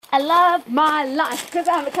I love my life because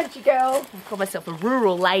I'm a country girl. I call myself a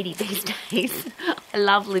rural lady these days. I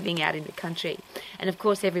love living out in the country. And of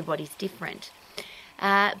course, everybody's different.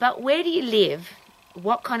 But where do you live?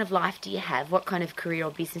 What kind of life do you have? What kind of career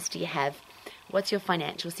or business do you have? What's your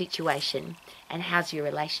financial situation? And how's your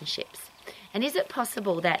relationships? And is it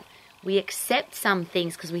possible that we accept some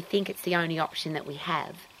things because we think it's the only option that we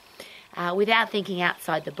have, without thinking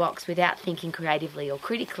outside the box, without thinking creatively or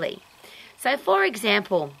critically? So, for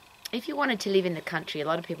example, if you wanted to live in the country, a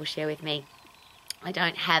lot of people share with me, I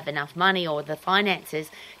don't have enough money or the finances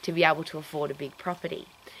to be able to afford a big property.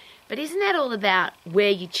 But isn't that all about where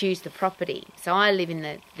you choose the property? So I live in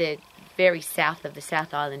the very south of the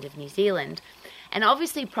South Island of New Zealand, and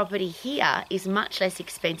obviously property here is much less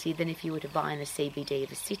expensive than if you were to buy in the CBD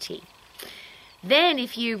of a city. Then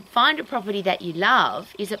if you find a property that you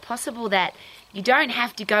love, is it possible that you don't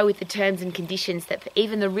have to go with the terms and conditions that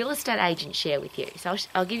even the real estate agents share with you? So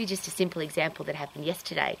I'll give you just a simple example that happened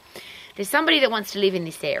yesterday. There's somebody that wants to live in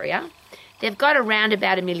this area. They've got around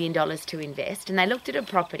about $1 million to invest, and they looked at a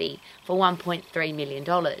property for $1.3 million.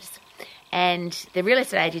 And the real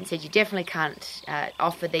estate agent said you definitely can't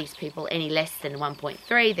offer these people any less than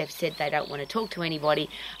 1.3. They've said they don't want to talk to anybody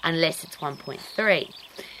unless it's 1.3.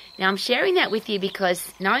 Now, I'm sharing that with you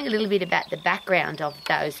because knowing a little bit about the background of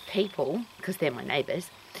those people, because they're my neighbours,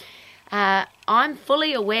 I'm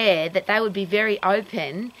fully aware that they would be very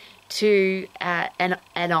open to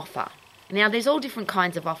an offer. Now, there's all different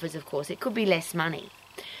kinds of offers, of course. It could be less money,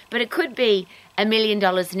 but it could be $1 million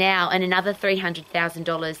now and another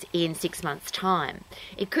 $300,000 in 6 months' time.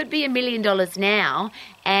 It could be $1 million now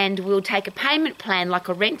and we'll take a payment plan like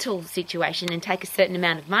a rental situation and take a certain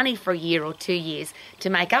amount of money for a year or 2 years to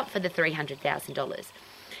make up for the $300,000.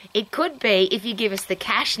 It could be if you give us the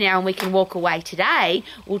cash now and we can walk away today,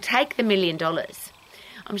 we'll take the $1 million.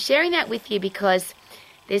 I'm sharing that with you because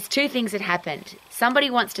there's two things that happened. Somebody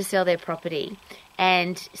wants to sell their property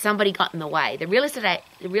and somebody got in the way. The real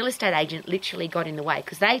estate agent literally got in the way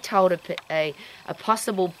because they told a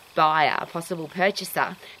possible buyer, a possible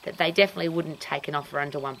purchaser, that they definitely wouldn't take an offer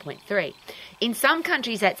under 1.3. In some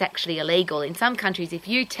countries, that's actually illegal. In some countries, if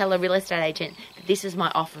you tell a real estate agent that this is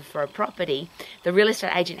my offer for a property, the real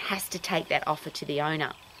estate agent has to take that offer to the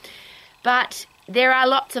owner. But there are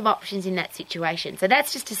lots of options in that situation. So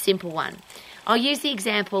that's just a simple one. I'll use the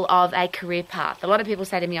example of a career path. A lot of people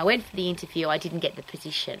say to me, I went for the interview, I didn't get the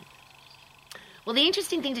position. Well, the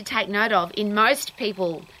interesting thing to take note of, in most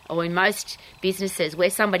people or in most businesses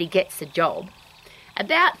where somebody gets a job,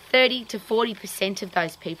 about 30 to 40% of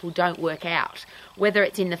those people don't work out, whether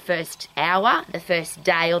it's in the first hour, the first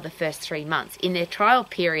day, or the first 3 months. In their trial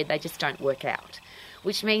period, they just don't work out,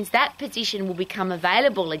 which means that position will become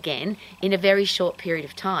available again in a very short period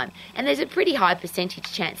of time. And there's a pretty high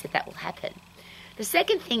percentage chance that that will happen. The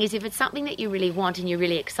second thing is if it's something that you really want and you're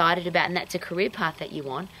really excited about and that's a career path that you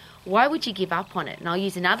want, why would you give up on it? And I'll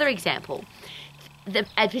use another example.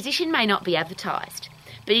 A position may not be advertised,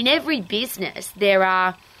 but in every business there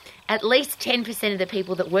are at least 10% of the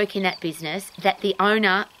people that work in that business that the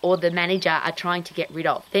owner or the manager are trying to get rid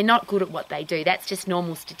of. They're not good at what they do. That's just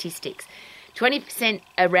normal statistics. 20%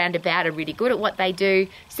 around about are really good at what they do,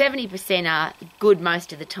 70% are good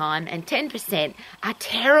most of the time, and 10% are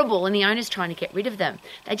terrible and the owner's trying to get rid of them.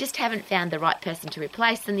 They just haven't found the right person to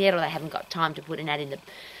replace them yet, or they haven't got time to put an ad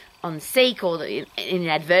on Seek or in an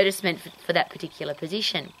advertisement for that particular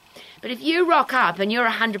position. But if you rock up and you're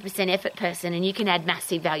a 100% effort person and you can add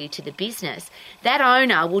massive value to the business, that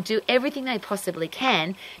owner will do everything they possibly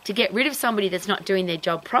can to get rid of somebody that's not doing their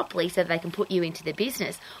job properly so that they can put you into the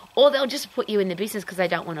business, or they'll just put you in the business because they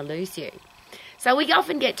don't want to lose you. So we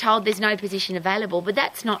often get told there's no position available, but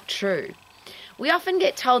that's not true. We often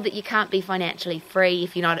get told that you can't be financially free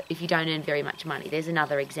if you don't earn very much money. There's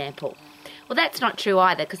another example. Well, that's not true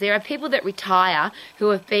either, because there are people that retire who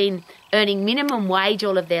have been earning minimum wage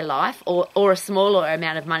all of their life, or a smaller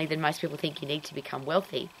amount of money than most people think you need to become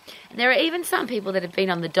wealthy. And there are even some people that have been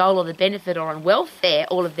on the dole or the benefit or on welfare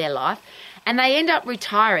all of their life, and they end up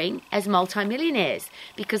retiring as multimillionaires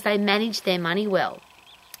because they manage their money well.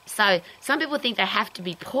 So some people think they have to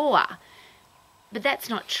be poor, but that's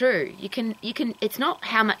not true. You can. It's not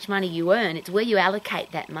how much money you earn, it's where you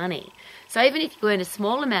allocate that money. So even if you earn a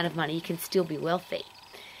small amount of money, you can still be wealthy.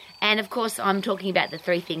 And of course, I'm talking about the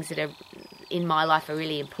three things that are in my life are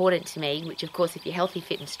really important to me, which of course if you're healthy,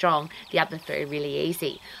 fit and strong, the other three are really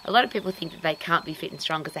easy. A lot of people think that they can't be fit and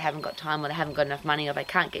strong because they haven't got time or they haven't got enough money or they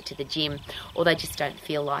can't get to the gym or they just don't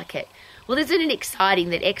feel like it. Well, isn't it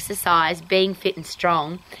exciting that exercise, being fit and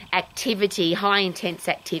strong, activity, high intense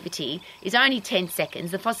activity is only 10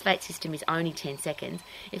 seconds. The phosphate system is only 10 seconds.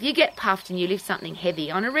 If you get puffed and you lift something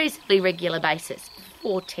heavy on a reasonably regular basis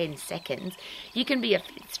for 10 seconds, you can be a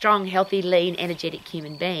fit, strong, healthy, lean, energetic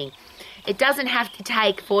human being. It doesn't have to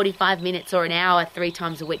take 45 minutes or an hour 3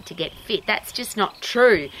 times a week to get fit. That's just not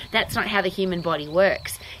true. That's not how the human body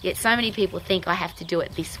works. Yet so many people think I have to do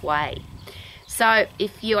it this way. So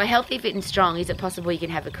if you are healthy, fit and strong, is it possible you can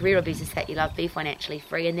have a career or business that you love, be financially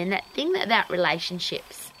free? And then that thing about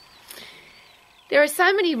relationships. There are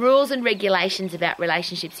so many rules and regulations about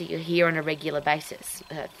relationships that you hear on a regular basis.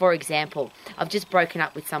 For example, I've just broken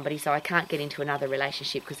up with somebody, so I can't get into another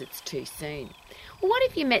relationship because it's too soon. Well, what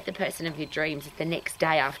if you met the person of your dreams the next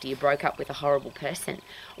day after you broke up with a horrible person?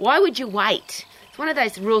 Why would you wait? It's one of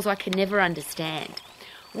those rules I can never understand.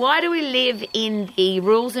 Why do we live in the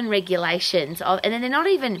rules and regulations of, and then they're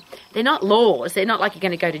not laws. They're not like you're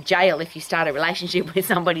going to go to jail if you start a relationship with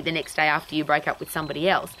somebody the next day after you break up with somebody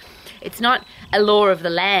else. It's not a law of the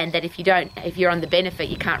land that if you're on the benefit,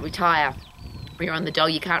 you can't retire, or you're on the dole,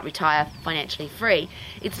 you can't retire financially free.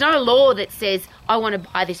 It's not a law that says, I want to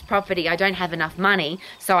buy this property, I don't have enough money,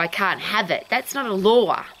 so I can't have it. That's not a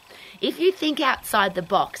law. If you think outside the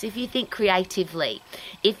box, if you think creatively,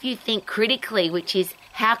 if you think critically, which is,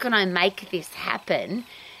 how can I make this happen,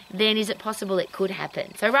 then is it possible it could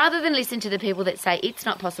happen? So rather than listen to the people that say, it's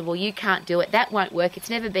not possible, you can't do it, that won't work, it's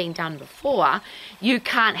never been done before, you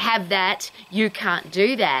can't have that, you can't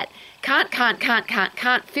do that. Can't,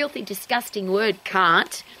 filthy, disgusting word,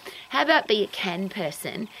 can't. How about be a can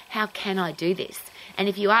person? How can I do this? And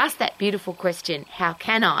if you ask that beautiful question, how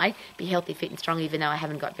can I be healthy, fit and strong even though I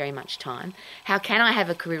haven't got very much time? How can I have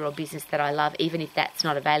a career or business that I love even if that's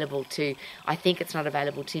not available to, I think it's not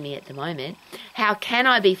available to me at the moment? How can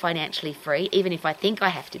I be financially free even if I think I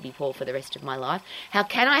have to be poor for the rest of my life? How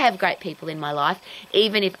can I have great people in my life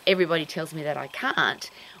even if everybody tells me that I can't?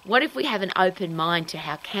 What if we have an open mind to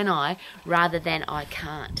how can I rather than I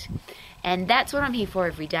can't? And that's what I'm here for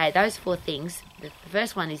every day. Those 4 things. The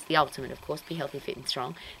first one is the ultimate, of course, be healthy, fit and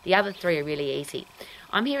strong. The other 3 are really easy.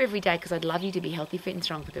 I'm here every day because I'd love you to be healthy, fit and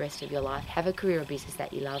strong for the rest of your life. Have a career or business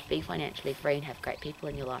that you love. Be financially free and have great people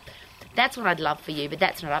in your life. That's what I'd love for you, but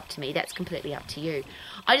that's not up to me. That's completely up to you.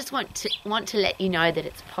 I just want to let you know that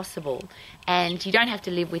it's possible, and you don't have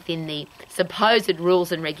to live within the supposed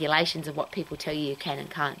rules and regulations of what people tell you can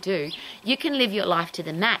and can't do. You can live your life to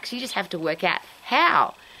the max. You just have to work out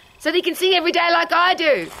how. So that you can sing every day like I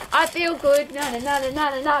do. I feel good,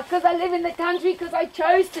 because I live in the country, because I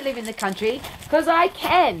chose to live in the country, because I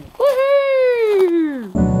can. Woohoo!